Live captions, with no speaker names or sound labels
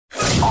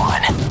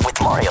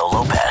Mario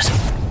Lopez.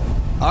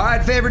 All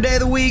right, favorite day of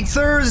the week,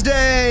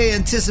 Thursday.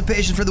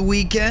 Anticipation for the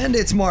weekend.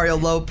 It's Mario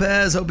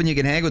Lopez. Hoping you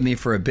can hang with me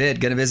for a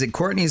bit. Gonna visit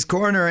Courtney's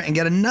Corner and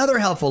get another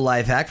helpful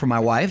life hack from my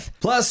wife.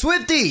 Plus,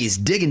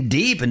 Swifties digging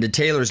deep into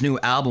Taylor's new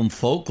album,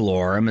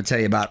 Folklore. I'm gonna tell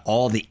you about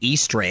all the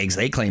Easter eggs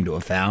they claim to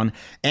have found.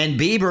 And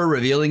Bieber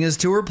revealing his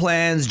tour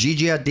plans.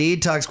 Gigi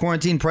Hadid talks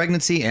quarantine,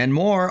 pregnancy, and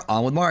more.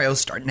 On with Mario,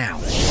 start now.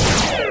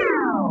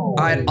 All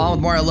right, on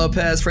with Mario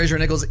Lopez. Fraser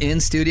Nichols in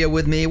studio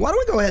with me. Why don't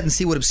we go ahead and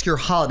see what obscure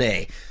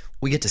holiday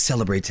we get to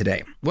celebrate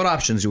today? What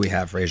options do we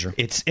have, Fraser?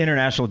 It's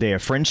International Day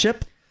of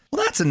Friendship.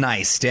 Well, that's a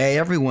nice day.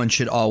 Everyone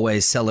should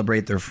always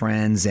celebrate their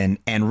friends and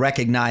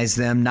recognize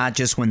them, not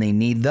just when they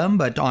need them,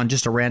 but on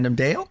just a random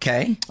day.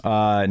 Okay.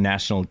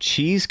 National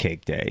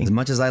Cheesecake Day. As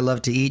much as I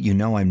love to eat, you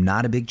know I'm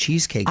not a big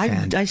cheesecake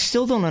fan. I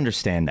still don't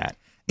understand that.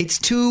 It's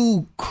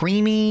too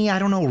creamy. I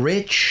don't know,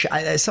 rich.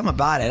 There's something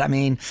about it. I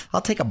mean,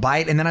 I'll take a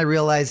bite and then I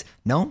realize,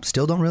 no,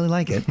 still don't really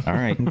like it. All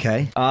right.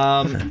 Okay.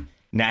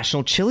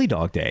 National Chili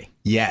Dog Day.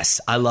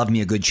 Yes, I love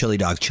me a good chili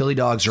dog. Chili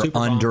dogs are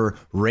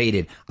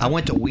underrated. I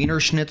went to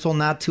Wiener Schnitzel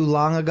not too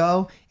long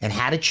ago and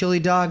had a chili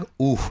dog.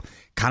 Ooh,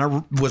 kind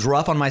of was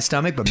rough on my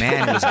stomach, but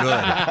man, it was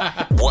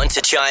good. Want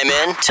to chime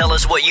in? Tell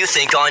us what you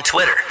think on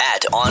Twitter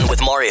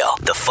 @OnWithMario.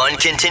 The fun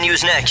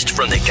continues next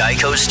from the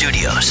Geico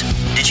Studios.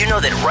 Did you know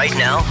that right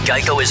now,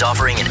 Geico is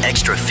offering an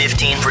extra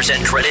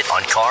 15% credit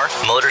on car,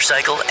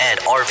 motorcycle,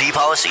 and RV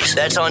policies?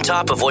 That's on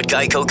top of what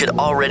Geico could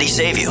already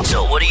save you.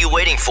 So what are you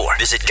waiting for?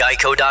 Visit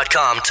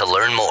Geico.com to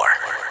learn more.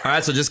 All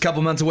right, so just a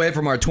couple months away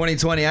from our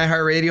 2020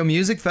 iHeartRadio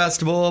Music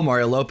Festival.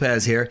 Mario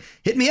Lopez here.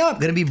 Hit me up.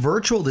 Going to be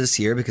virtual this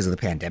year because of the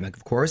pandemic,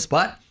 of course,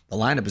 but the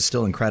lineup is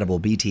still incredible.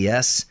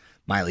 BTS,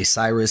 Miley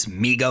Cyrus,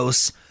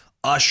 Migos,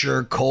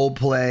 Usher,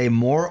 Coldplay,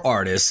 more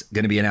artists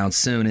going to be announced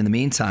soon. In the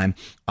meantime,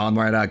 on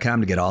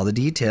Mario.com to get all the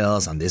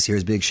details on this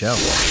year's big show.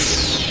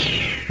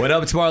 What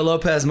up, it's Mario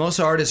Lopez. Most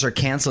artists are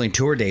canceling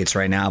tour dates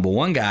right now, but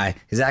one guy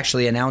is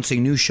actually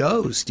announcing new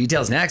shows.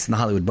 Details next in the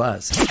Hollywood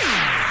Buzz.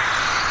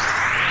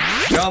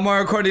 Y'all,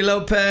 Mario, Courtney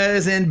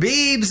Lopez, and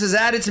Biebs has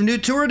added some new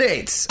tour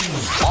dates.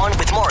 On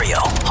with Mario,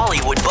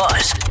 Hollywood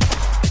Buzz.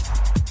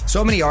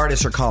 So many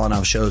artists are calling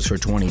off shows for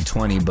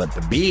 2020, but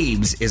the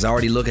Biebs is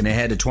already looking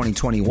ahead to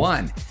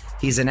 2021.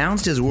 He's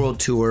announced his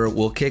world tour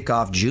will kick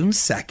off June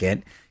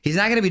 2nd. He's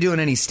not going to be doing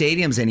any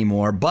stadiums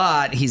anymore,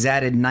 but he's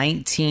added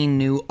 19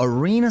 new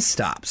arena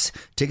stops.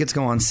 Tickets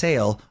go on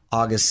sale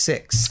August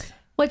 6th.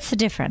 What's the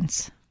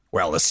difference?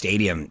 Well, a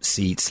stadium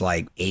seats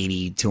like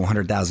 80 to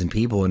 100,000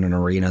 people, and an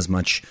arena is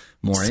much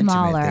more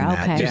smaller, intimate than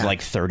that. okay. It was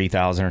like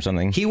 30,000 or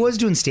something. He was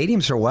doing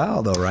stadiums for a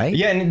while, though, right?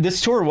 Yeah, and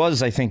this tour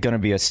was, I think, going to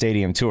be a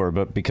stadium tour,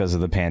 but because of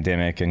the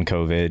pandemic and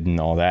COVID and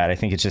all that, I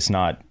think it's just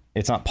not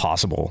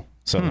possible.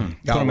 So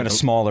put them in a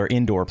smaller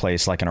indoor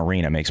place like an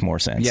arena makes more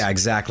sense. Yeah,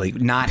 exactly.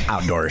 Not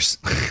outdoors.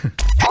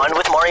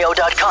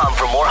 OnWithMario.com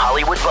for more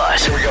Hollywood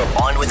buzz. Here we go.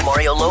 On with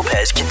Mario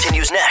Lopez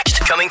continues next.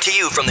 Coming to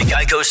you from the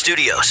Geico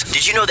Studios.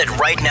 Did you know that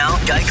right now,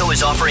 Geico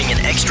is offering an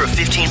extra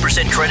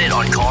 15% credit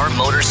on car,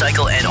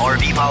 motorcycle, and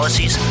RV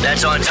policies?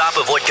 That's on top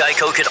of what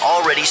Geico could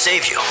already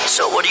save you.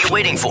 So what are you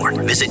waiting for?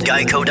 Visit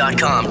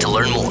Geico.com to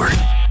learn more.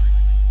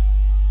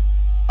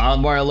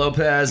 I'm Mario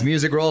Lopez.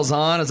 Music rolls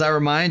on as I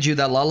remind you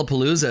that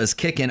Lollapalooza is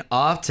kicking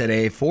off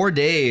today. 4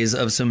 days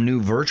of some new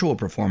virtual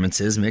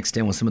performances mixed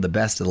in with some of the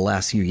best of the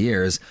last few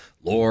years.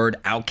 Lorde,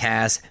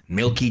 Outkast,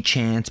 Milky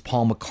Chance,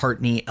 Paul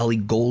McCartney, Ellie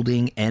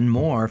Goulding, and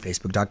more.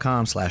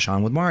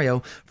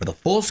 Facebook.com/OnWithMario for the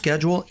full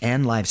schedule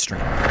and live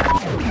stream.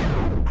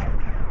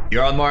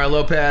 You're on Mario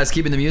Lopez,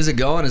 keeping the music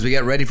going as we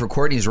get ready for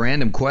Courtney's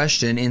random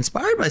question,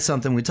 inspired by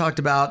something we talked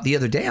about the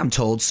other day, I'm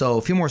told. So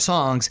a few more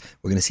songs.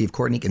 We're going to see if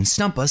Courtney can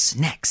stump us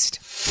next.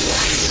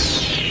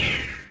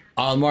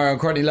 On Mario and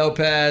Courtney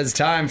Lopez,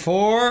 time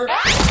for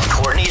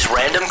Courtney's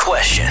random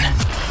question.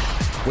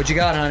 What you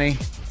got, honey?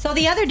 So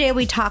the other day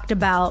we talked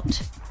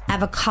about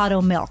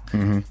avocado milk.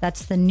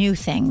 That's the new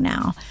thing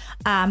now.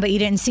 But you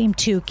didn't seem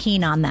too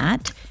keen on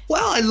that.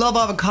 Well, I love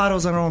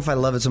avocados. I don't know if I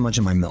love it so much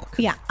in my milk.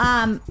 Yeah.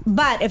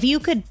 But if you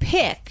could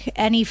pick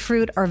any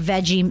fruit or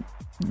veggie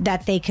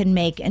that they can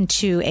make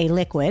into a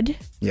liquid,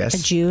 yes,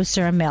 a juice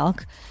or a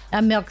milk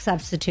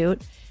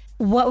substitute,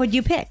 what would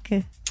you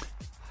pick?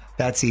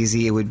 That's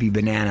easy. It would be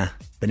banana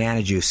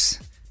juice.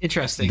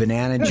 Interesting.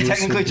 Banana juice.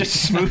 Technically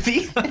just a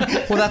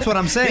smoothie. Well, that's what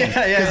I'm saying.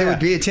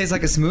 Because it tastes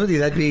like a smoothie.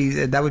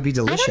 That would be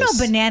delicious. I don't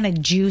know, banana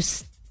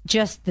juice,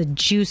 just the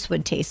juice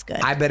would taste good.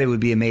 I bet it would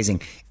be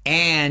amazing.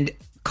 And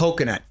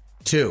coconut,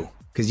 too.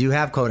 Because you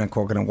have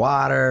coconut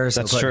water.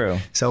 That's true.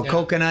 So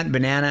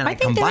banana, and I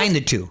combine the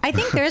two. I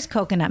think there's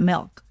coconut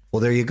milk. Well,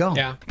 there you go.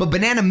 Yeah. But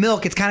banana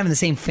milk, it's kind of in the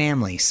same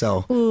family.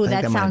 So ooh,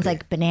 that sounds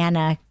like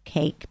banana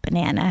cake,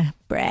 banana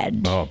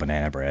bread. Oh,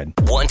 banana bread.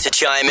 Want to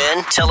chime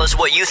in? Tell us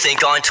what you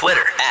think on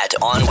Twitter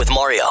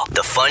 @OnWithMario.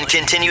 The fun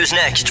continues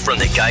next from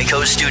the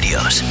Geico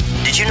Studios.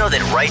 Did you know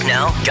that right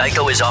now,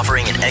 Geico is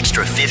offering an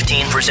extra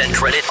 15%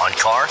 credit on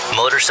car,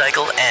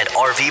 motorcycle, and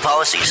RV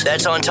policies?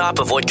 That's on top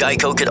of what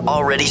Geico could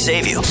already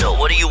save you. So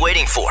what are you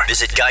waiting for?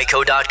 Visit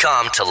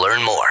geico.com to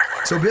learn more.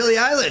 So Billie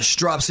Eilish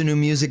drops some new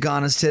music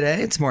on us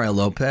today. It's Mario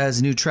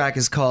Lopez. New track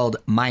is called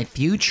My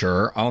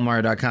Future.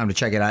 Allmario.com to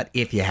check it out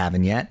if you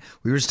haven't yet.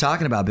 We were just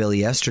talking about Billie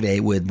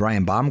yesterday with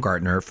Brian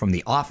Baumgartner from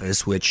The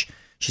Office, which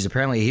she's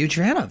apparently a huge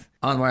fan of.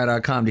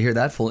 Allmario.com to hear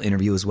that full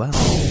interview as well.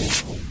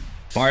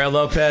 Mario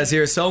Lopez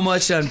here. So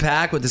much to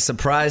unpack with the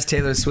surprise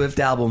Taylor Swift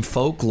album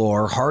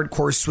Folklore.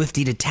 Hardcore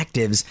Swiftie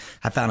detectives.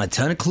 I found a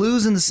ton of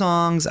clues in the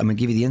songs. I'm going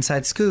to give you the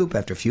inside scoop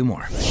after a few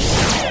more.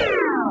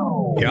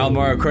 You're on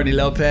Mario Courtney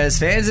Lopez.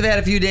 Fans have had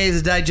a few days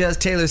to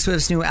digest Taylor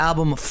Swift's new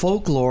album,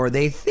 Folklore.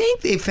 They think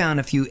they found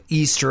a few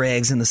Easter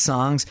eggs in the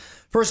songs.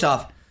 First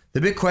off,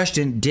 the big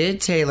question,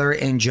 did Taylor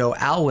and Joe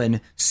Alwyn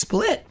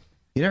split?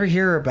 You never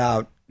hear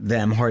about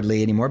them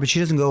hardly anymore, but she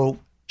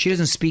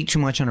doesn't speak too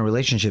much on her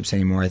relationships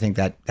anymore. I think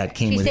that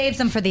came with... She saves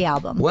them for the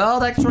album. Well,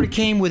 that sort of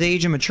came with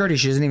age and maturity.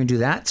 She doesn't even do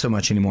that so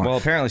much anymore. Well,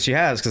 apparently she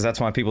has, because that's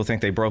why people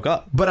think they broke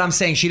up. But I'm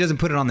saying she doesn't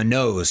put it on the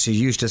nose. She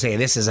used to say,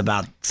 this is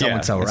about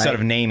so-and-so, right? Instead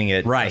of naming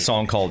it, a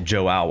song called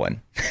Joe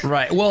Alwyn.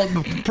 Right. Well,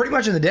 pretty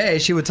much in the day,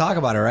 she would talk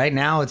about it, right?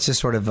 Now it's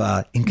just sort of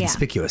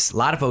inconspicuous. Yeah. A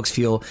lot of folks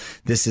feel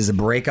this is a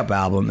breakup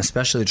album,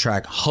 especially the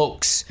track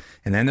Hoax.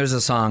 And then there's a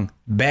song,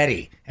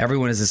 Betty.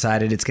 Everyone has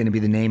decided it's going to be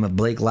the name of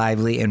Blake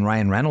Lively and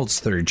Ryan Reynolds'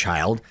 third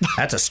child.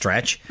 That's a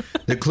stretch.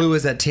 The clue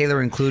is that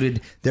Taylor included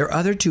their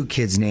other two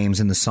kids' names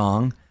in the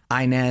song,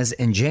 Inez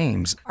and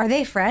James. Are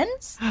they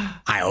friends?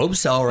 I hope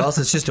so, or else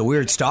it's just a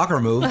weird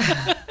stalker move.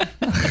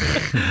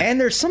 And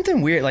there's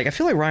something weird. Like, I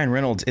feel like Ryan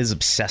Reynolds is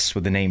obsessed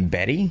with the name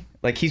Betty.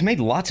 Like, he's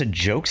made lots of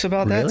jokes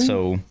about that,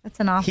 so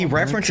that's an awful he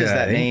references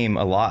that name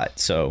a lot.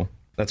 So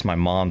that's my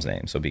mom's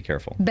name, so be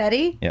careful.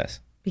 Betty? Yes.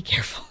 Be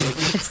careful.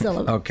 It's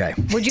still okay.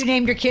 Would you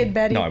name your kid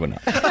Betty? No, I would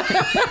not.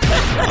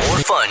 More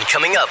fun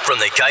coming up from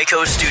the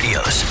Geico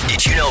Studios.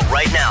 Did you know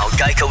right now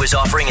Geico is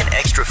offering an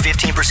extra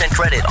 15%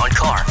 credit on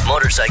car,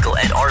 motorcycle,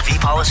 and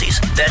RV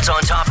policies? That's on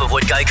top of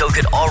what Geico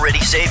could already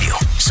save you.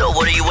 So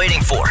what are you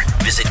waiting for?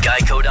 Visit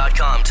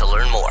geico.com to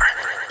learn more.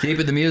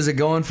 Keeping the music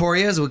going for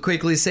you as we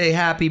quickly say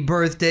happy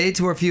birthday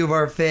to a few of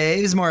our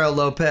faves. Mario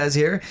Lopez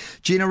here.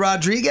 Gina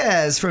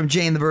Rodriguez from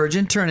Jane the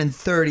Virgin turning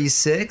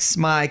 36.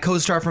 My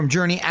co-star from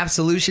Journey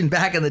Absolution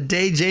back in the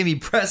day, Jamie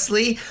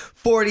Presley,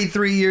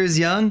 43 years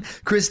young.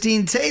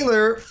 Christine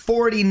Taylor,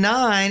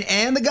 49.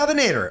 And the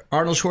Governator,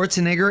 Arnold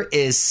Schwarzenegger,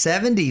 is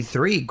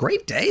 73.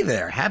 Great day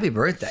there. Happy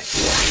birthday.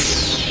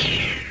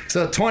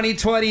 So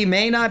 2020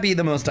 may not be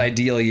the most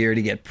ideal year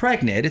to get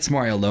pregnant. It's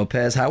Mario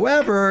Lopez.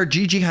 However,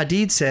 Gigi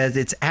Hadid says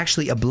it's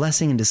actually a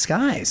blessing in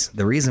disguise.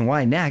 The reason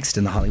why next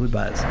in the Hollywood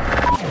Buzz.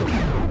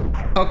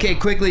 Okay,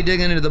 quickly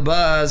digging into the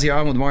buzz. You're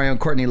on with Mario and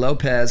Courtney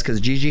Lopez because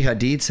Gigi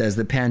Hadid says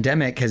the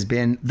pandemic has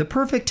been the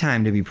perfect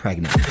time to be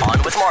pregnant. On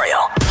with Mario,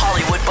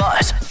 Hollywood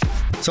Buzz.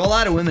 So a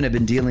lot of women have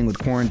been dealing with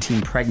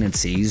quarantine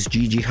pregnancies.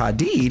 Gigi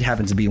Hadid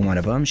happens to be one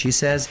of them. She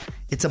says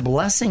it's a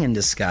blessing in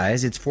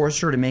disguise. It's forced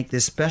her to make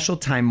this special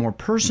time more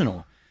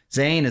personal.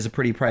 Zayn is a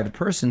pretty private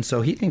person,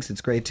 so he thinks it's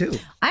great too.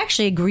 I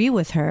actually agree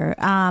with her.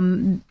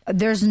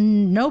 There's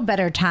no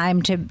better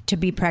time to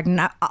be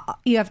pregnant.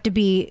 You have to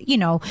be,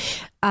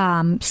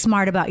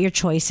 smart about your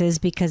choices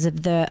because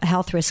of the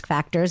health risk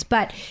factors.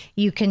 But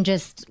you can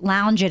just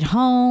lounge at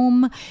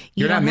home.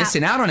 You're not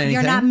missing out on anything.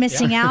 You're not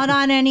missing out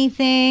on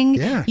anything.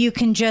 Yeah. You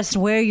can just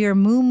wear your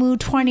muumuu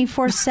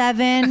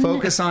 24/7.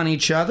 Focus on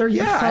each other.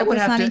 Yeah, Focus I would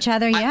have on to, each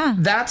other. Yeah,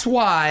 that's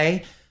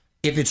why.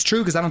 If it's true,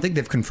 because I don't think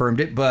they've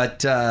confirmed it, but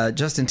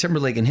Justin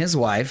Timberlake and his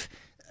wife,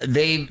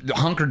 they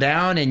hunker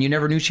down and you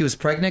never knew she was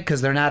pregnant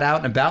because they're not out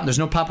and about and there's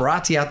no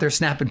paparazzi out there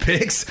snapping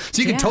pics.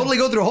 So you can totally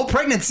go through a whole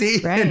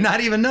pregnancy and not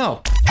even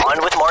know.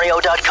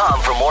 OnWithMario.com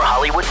for more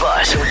Hollywood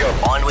buzz. Here we go.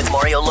 On with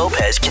Mario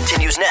Lopez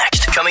continues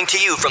next. Coming to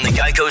you from the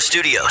Geico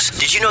Studios.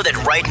 Did you know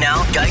that right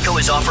now Geico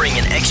is offering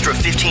an extra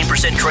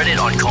 15% credit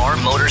on car,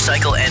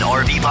 motorcycle, and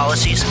RV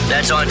policies?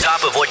 That's on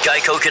top of what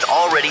Geico could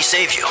already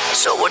save you.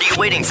 So what are you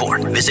waiting for?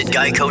 Visit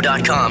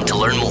Geico.com to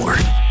learn more.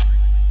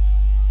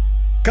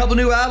 Couple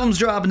new albums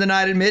dropping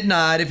tonight at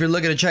midnight. If you're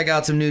looking to check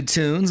out some new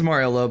tunes,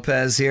 Mario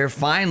Lopez here.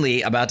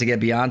 Finally about to get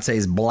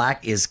Beyonce's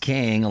Black is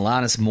King.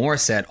 Alanis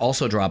Morissette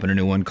also dropping a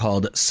new one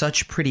called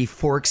Such Pretty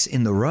Forks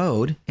in the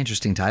Road.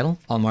 Interesting title.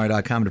 On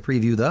Mario.com to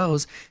preview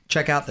those.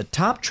 Check out the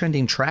top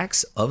trending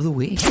tracks of the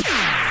week.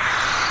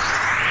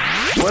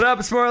 What up,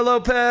 it's Mario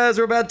Lopez.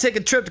 We're about to take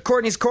a trip to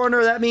Courtney's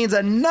Corner. That means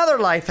another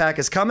life hack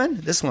is coming.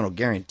 This one will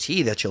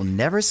guarantee that you'll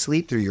never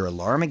sleep through your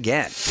alarm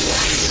again.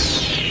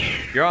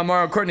 You're on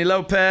Mario Courtney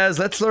Lopez.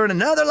 Let's learn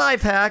another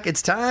life hack.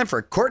 It's time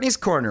for Courtney's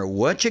Corner.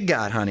 What you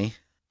got, honey?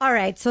 All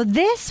right, so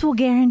this will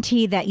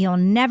guarantee that you'll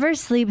never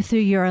sleep through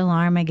your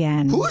alarm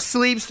again. Who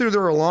sleeps through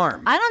their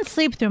alarm? I don't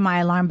sleep through my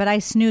alarm, but I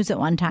snooze at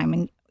one time,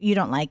 and you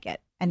don't like it.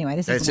 Anyway,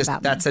 this isn't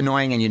about me. That's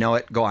annoying, and you know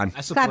it. Go on.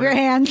 Clap your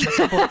hands.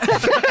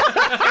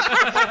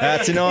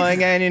 That's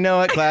annoying, and you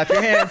know it. Clap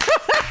your hands.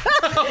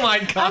 Oh, my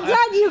God. I'm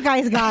glad you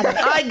guys got it.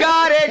 I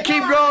got it.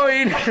 Keep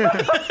going.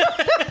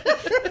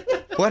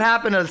 What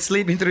happened to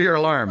sleeping through your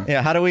alarm?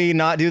 Yeah, how do we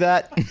not do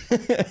that?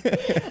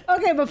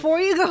 Okay, before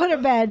you go to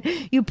bed,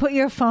 you put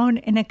your phone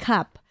in a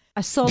cup.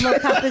 A solo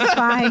cup is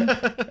fine.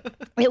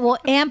 It will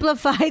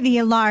amplify the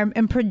alarm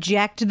and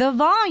project the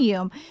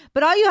volume.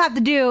 But all you have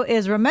to do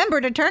is remember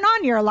to turn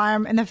on your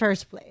alarm in the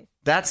first place.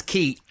 That's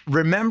key.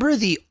 Remember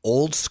the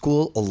old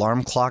school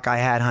alarm clock I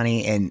had,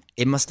 honey? And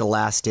it must have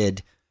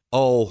lasted,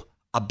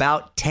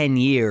 about 10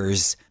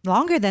 years.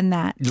 Longer than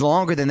that.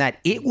 Longer than that.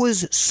 It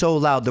was so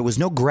loud. There was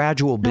no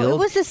gradual build. No, it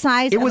was the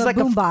size of a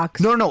boombox.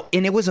 No.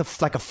 And it was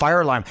like a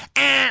fire alarm.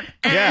 And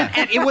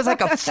it was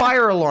like a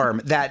fire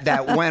alarm that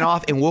went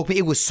off and woke me.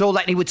 It was so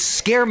loud. And it would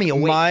scare me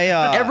awake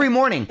every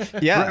morning.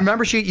 Yeah.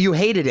 Remember, you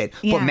hated it.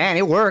 Yeah. But man,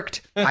 it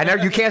worked.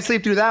 You can't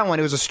sleep through that one.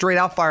 It was a straight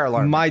out fire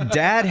alarm. My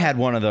dad had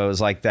one of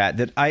those like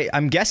that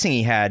I'm guessing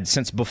he had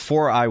since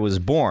before I was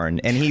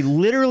born. And he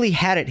literally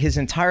had it his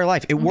entire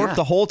life. It worked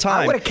the whole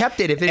time. I would have kept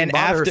it if it didn't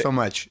bother her so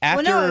much.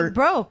 It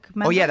broke.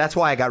 That's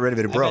why I got rid of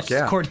it. It broke,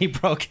 yeah. Courtney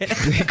broke it.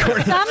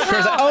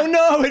 Somehow, oh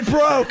no, it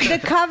broke.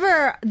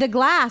 the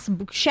glass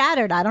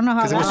shattered. I don't know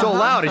how. Because it was so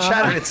loud, it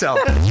shattered itself.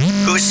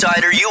 Whose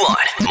side are you on,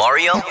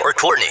 Mario or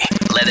Courtney?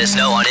 Let us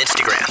know on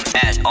Instagram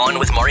at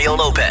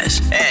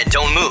 @OnWithMarioLopez. And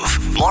don't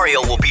move. Mario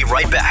will be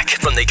right back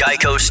from the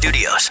Geico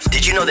Studios.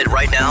 Did you know that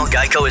right now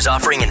Geico is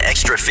offering an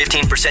extra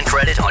 15%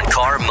 credit on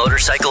car,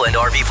 motorcycle, and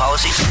RV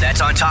policies? That's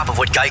on top of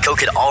what Geico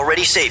could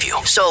already save you.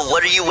 So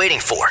what are you waiting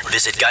for?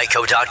 Visit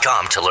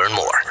Geico.com to learn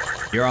more.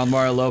 You're on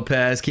Mario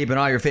Lopez, keeping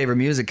all your favorite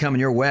music coming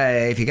your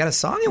way. If you got a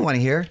song you want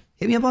to hear,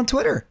 hit me up on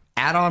Twitter.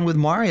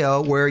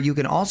 @OnWithMario, where you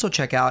can also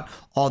check out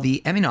all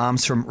the Emmy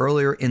noms from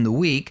earlier in the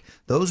week.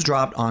 Those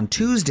dropped on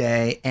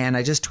Tuesday, and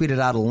I just tweeted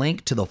out a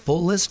link to the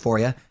full list for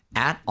you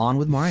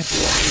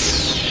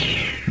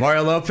 @OnWithMario.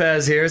 Mario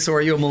Lopez here. So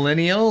are you a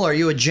millennial? Are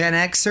you a Gen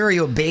Xer? Are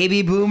you a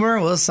baby boomer?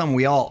 Well, it's something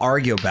we all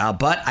argue about,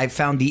 but I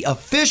found the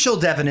official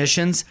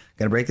definitions.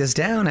 Gonna break this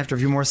down after a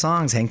few more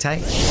songs. Hang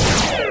tight.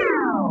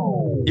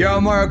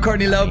 Yo, Mario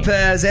Courtney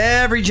Lopez.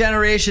 Every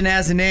generation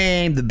has a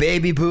name. The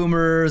baby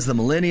boomers, the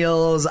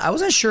millennials. I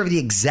wasn't sure of the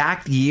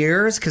exact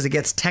years because it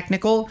gets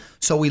technical,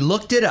 so we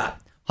looked it up.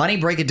 Honey,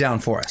 break it down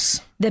for us.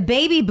 The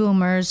baby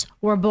boomers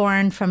were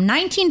born from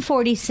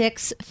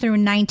 1946 through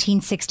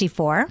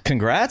 1964.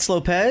 Congrats,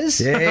 Lopez.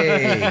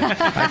 Hey,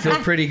 I feel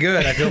pretty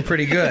good.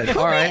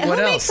 All right, what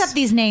Who else? makes up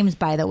these names,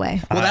 by the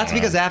way? Well, that's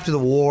because after the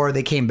war,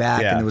 they came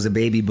back and there was a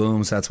baby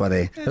boom, so that's why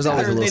there's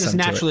always a little They just something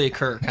naturally to it.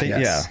 occur.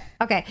 Yeah.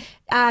 Okay.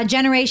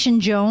 Generation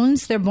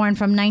Jones, they're born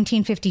from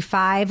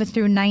 1955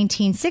 through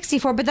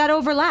 1964, but that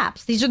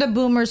overlaps. These are the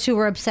boomers who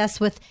were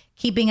obsessed with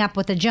keeping up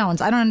with the Jones.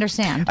 I don't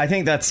understand. I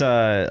think that's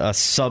a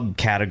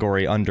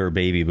subcategory under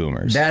baby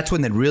boomers. That's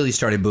when they really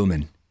started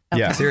booming.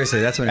 Yeah.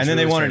 Seriously, that's when And then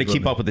they really wanted to started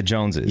keep booming. up with the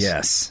Joneses.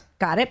 Yes.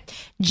 Got it.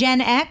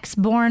 Gen X,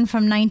 born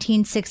from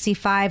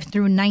 1965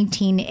 through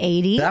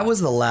 1980. That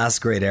was the last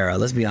great era.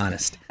 Let's be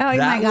honest. Oh, my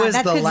that God, was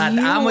that's the 'cause last.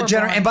 you I'm were a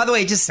born. And by the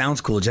way, it just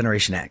sounds cool.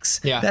 Generation X.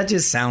 Yeah. That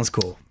just sounds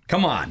cool.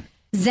 Come on.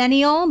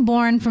 Zennial,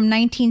 born from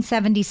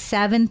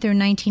 1977 through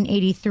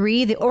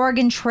 1983. The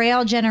Oregon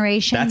Trail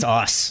generation. That's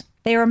us.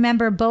 They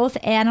remember both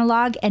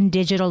analog and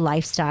digital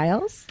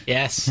lifestyles.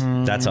 Yes.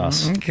 That's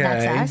us. Okay.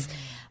 That's us.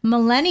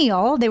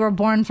 Millennial, they were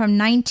born from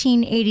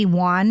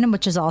 1981,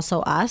 which is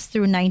also us,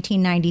 through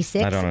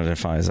 1996. I don't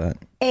identify as that.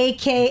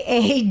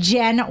 AKA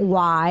Gen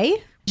Y.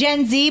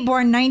 Gen Z,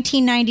 born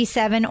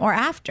 1997 or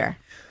after.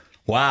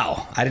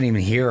 Wow. I didn't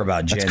even hear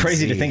about Gen Z. It's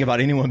crazy to think about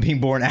anyone being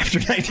born after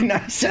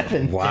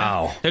 1997.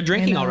 Wow. They're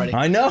drinking already.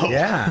 I know.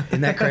 Yeah.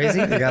 Isn't that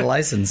crazy? They got a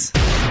license.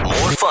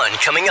 More fun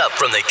coming up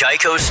from the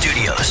Geico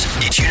Studios.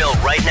 Did you know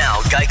right now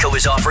Geico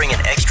is offering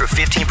an extra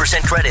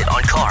 15% credit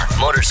on car,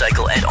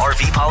 motorcycle, and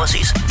RV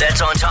policies?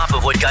 That's on top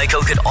of what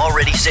Geico could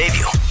already save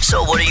you.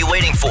 So what are you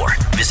waiting for?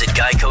 Visit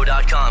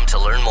Geico.com to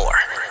learn more.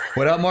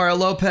 What up, Mario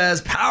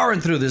Lopez?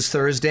 Powering through this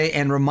Thursday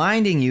and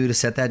reminding you to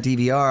set that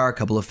DVR. A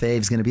couple of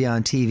faves going to be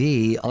on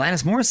TV.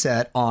 Alanis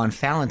Morissette on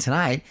Fallon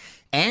tonight.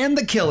 And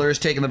The Killers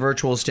taking the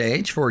virtual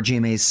stage for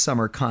GMA's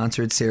summer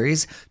concert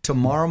series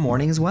tomorrow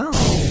morning as well.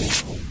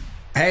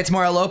 Hey, it's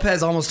Mario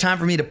Lopez. Almost time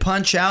for me to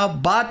punch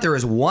out, but there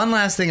is one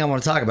last thing I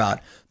want to talk about.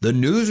 The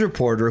news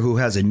reporter who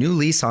has a new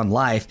lease on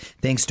life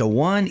thanks to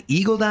one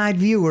eagle-eyed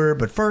viewer.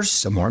 But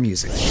first, some more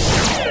music.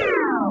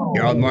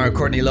 You're on Mario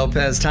Courtney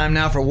Lopez. Time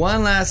now for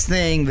one last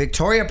thing.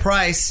 Victoria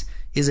Price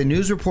is a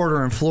news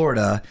reporter in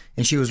Florida,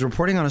 and she was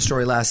reporting on a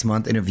story last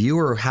month, and a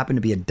viewer who happened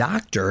to be a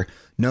doctor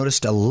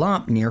noticed a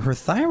lump near her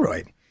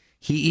thyroid.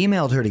 He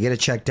emailed her to get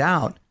it checked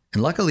out,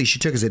 and luckily she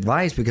took his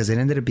advice because it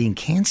ended up being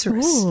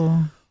cancerous.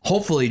 Ooh.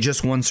 Hopefully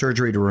just one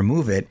surgery to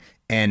remove it,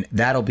 and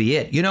that'll be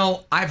it. You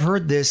know, I've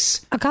heard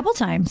this A couple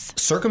times.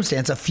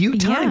 circumstance a few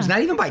times, Yeah.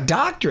 not even by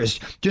doctors,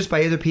 just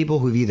by other people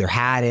who've either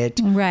had it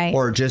Right.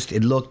 or just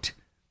it looked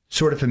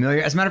sort of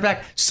familiar. As a matter of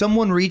fact,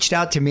 someone reached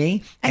out to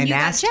me And you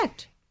got asked,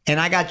 checked. and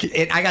I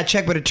got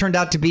checked, but it turned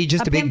out to be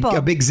just A pimple.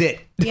 a big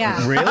zit.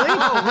 Yeah. Really?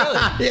 Oh,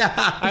 really? Yeah.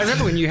 I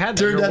remember when you had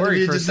that. You Turned were out to worried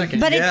be for a just a- second.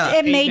 But Yeah.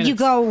 it made you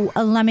minutes. go,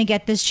 let me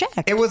get this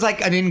checked. It was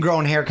like an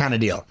ingrown hair kind of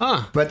deal.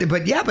 Huh. But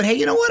hey,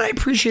 you know what? I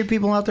appreciate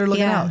people out there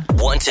looking Yeah. out.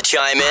 Want to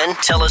chime in?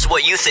 Tell us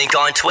what you think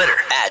on Twitter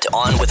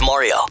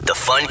 @OnWithMario. The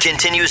fun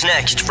continues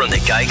next from the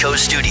Geico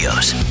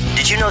Studios.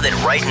 Did you know that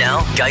right now,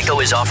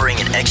 Geico is offering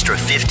an extra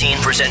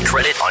 15%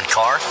 credit on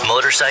car,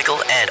 motorcycle,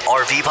 and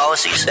RV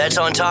policies? That's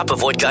on top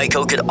of what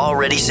Geico could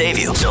already save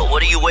you. So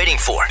what are you waiting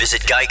for?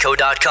 Visit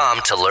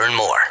Geico.com to learn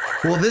more.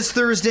 Well, this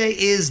Thursday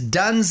is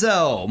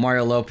Dunzo.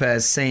 Mario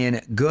Lopez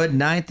saying good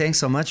night. Thanks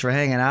so much for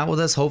hanging out with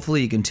us.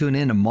 Hopefully you can tune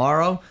in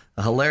tomorrow.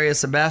 The hilarious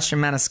Sebastian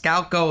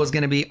Maniscalco is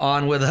going to be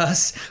on with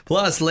us.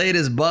 Plus,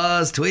 latest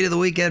buzz, tweet of the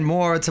weekend,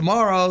 more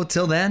tomorrow.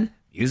 Till then,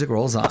 music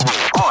rolls on.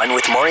 On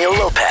with Mario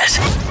Lopez.